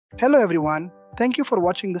Hello everyone, thank you for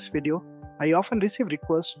watching this video. I often receive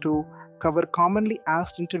requests to cover commonly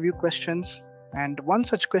asked interview questions, and one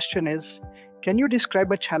such question is, can you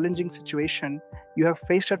describe a challenging situation you have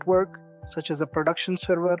faced at work, such as a production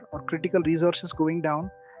server or critical resources going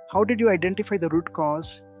down? How did you identify the root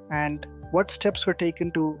cause, and what steps were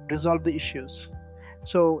taken to resolve the issues?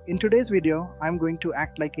 So in today's video, I'm going to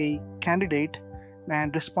act like a candidate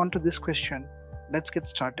and respond to this question. Let's get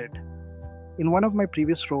started. In one of my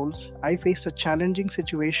previous roles, I faced a challenging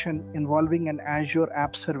situation involving an Azure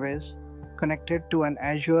App Service connected to an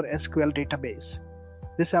Azure SQL database.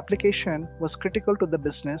 This application was critical to the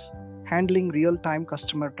business, handling real-time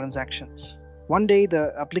customer transactions. One day,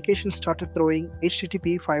 the application started throwing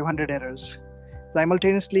HTTP 500 errors.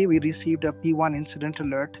 Simultaneously, we received a P1 incident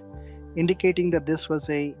alert, indicating that this was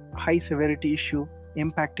a high-severity issue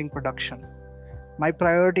impacting production. My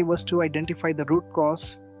priority was to identify the root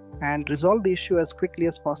cause and resolve the issue as quickly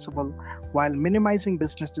as possible while minimizing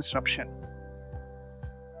business disruption.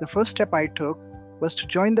 The first step I took was to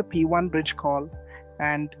join the P1 bridge call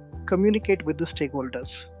and communicate with the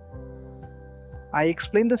stakeholders. I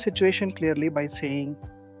explained the situation clearly by saying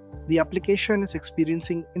the application is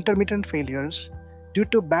experiencing intermittent failures due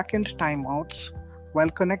to backend timeouts while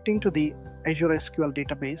connecting to the Azure SQL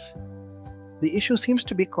database. The issue seems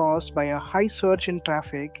to be caused by a high surge in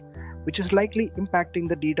traffic, which is likely impacting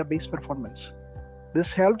the database performance.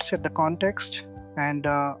 This helped set the context and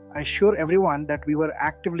assure everyone that we were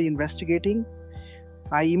actively investigating.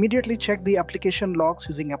 I immediately checked the application logs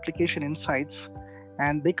using application insights,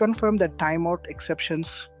 and they confirmed that timeout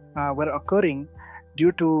exceptions were occurring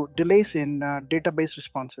due to delays in database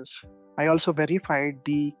responses. I also verified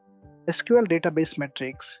the SQL database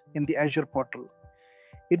metrics in the Azure portal.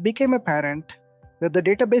 It became apparent that the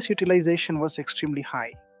database utilization was extremely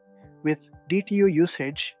high, with DTU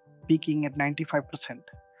usage peaking at 95%.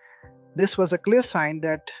 This was a clear sign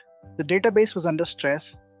that the database was under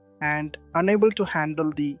stress and unable to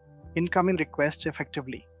handle the incoming requests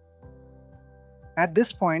effectively. At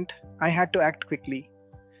this point, I had to act quickly.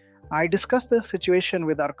 I discussed the situation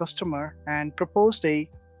with our customer and proposed a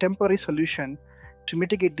temporary solution to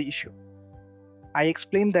mitigate the issue. I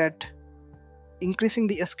explained that increasing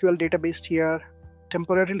the SQL database tier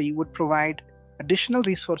temporarily would provide additional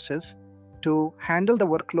resources to handle the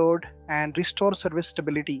workload and restore service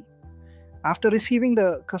stability. After receiving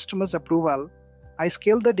the customer's approval, I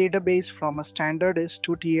scaled the database from a standard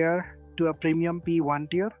S2 tier to a premium P1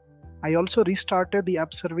 tier. I also restarted the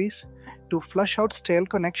app service to flush out stale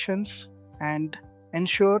connections and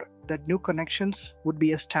ensure that new connections would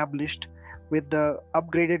be established with the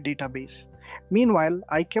upgraded database. Meanwhile,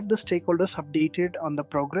 I kept the stakeholders updated on the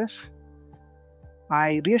progress.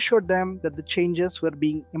 I reassured them that the changes were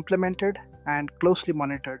being implemented and closely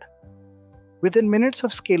monitored. Within minutes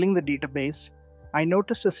of scaling the database, I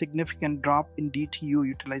noticed a significant drop in DTU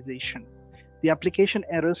utilization. The application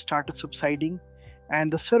errors started subsiding,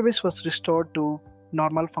 and the service was restored to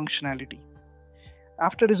normal functionality.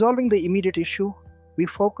 After resolving the immediate issue, we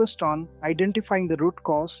focused on identifying the root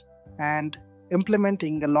cause and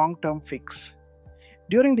implementing a long-term fix.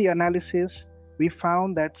 During the analysis, we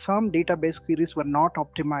found that some database queries were not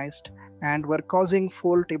optimized and were causing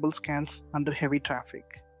full table scans under heavy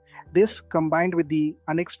traffic. This, combined with the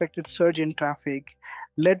unexpected surge in traffic,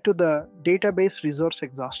 led to the database resource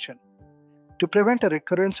exhaustion. To prevent a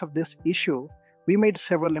recurrence of this issue, we made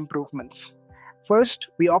several improvements. First,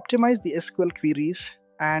 we optimized the SQL queries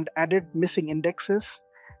and added missing indexes.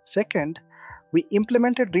 Second, we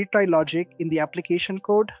implemented retry logic in the application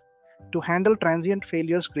code to handle transient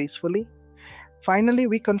failures gracefully. Finally,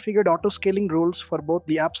 we configured auto-scaling rules for both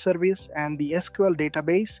the app service and the SQL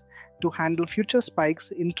database to handle future spikes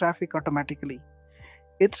in traffic automatically.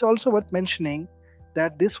 It's also worth mentioning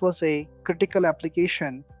that this was a critical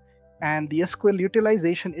application, and the SQL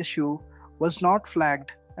utilization issue was not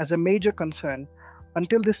flagged as a major concern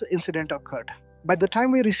until this incident occurred. By the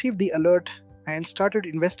time we received the alert and started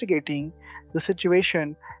investigating, the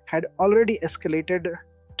situation had already escalated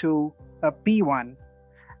to a P1.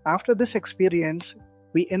 After this experience,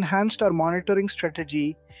 we enhanced our monitoring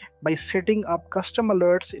strategy by setting up custom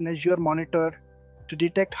alerts in Azure Monitor to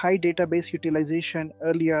detect high database utilization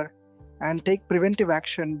earlier and take preventive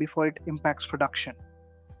action before it impacts production.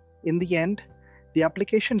 In the end, the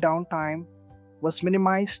application downtime was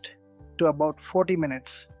minimized to about 40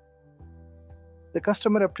 minutes. The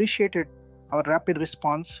customer appreciated our rapid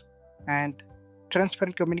response and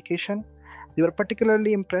transparent communication. They were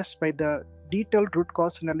particularly impressed by the detailed root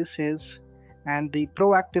cause analysis and the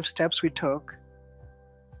proactive steps we took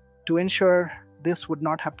to ensure this would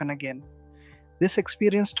not happen again. This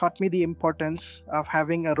experience taught me the importance of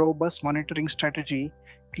having a robust monitoring strategy,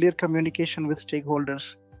 clear communication with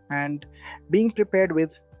stakeholders, and being prepared with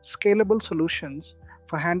scalable solutions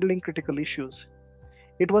for handling critical issues.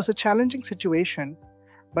 It was a challenging situation,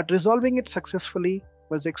 but resolving it successfully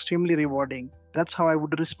was extremely rewarding. That's how I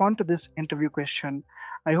would respond to this interview question.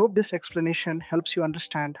 I hope this explanation helps you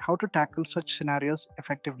understand how to tackle such scenarios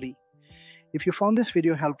effectively. If you found this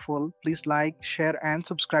video helpful, please like, share, and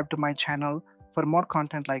subscribe to my channel for more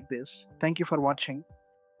content like this. Thank you for watching.